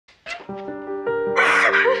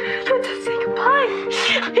Let's say goodbye.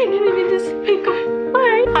 I didn't mean to say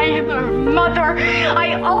goodbye. I am her mother.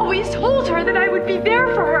 I always told her that I would be there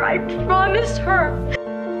for her. I promised her.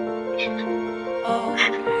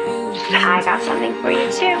 I got something for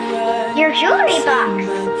you too. Your jewelry box.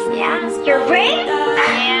 Yeah. Your ring?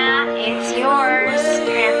 Yeah, it's yours.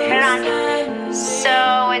 Here, put it on.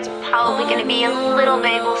 So it's probably going to be a little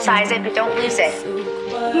big. We'll size it, but don't lose it.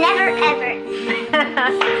 Never ever.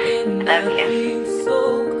 Love you.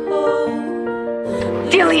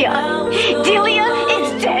 Delia. Delia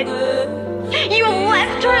is dead. You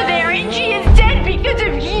left her there and she is dead because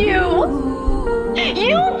of you.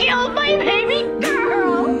 You killed my baby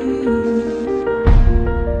girl.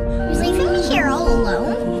 You're leaving me here all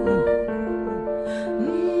alone?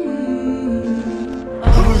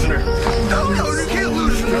 I'm losing her. No, you can't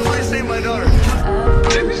lose her. I'm trying to save my daughter.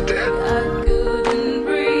 Timmy's dead.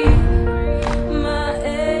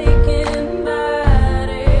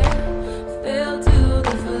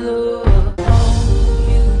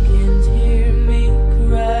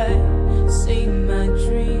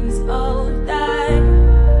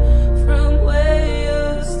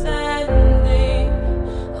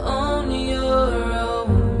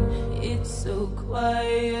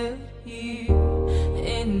 Quiet here,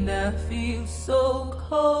 and I feel so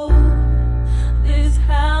cold.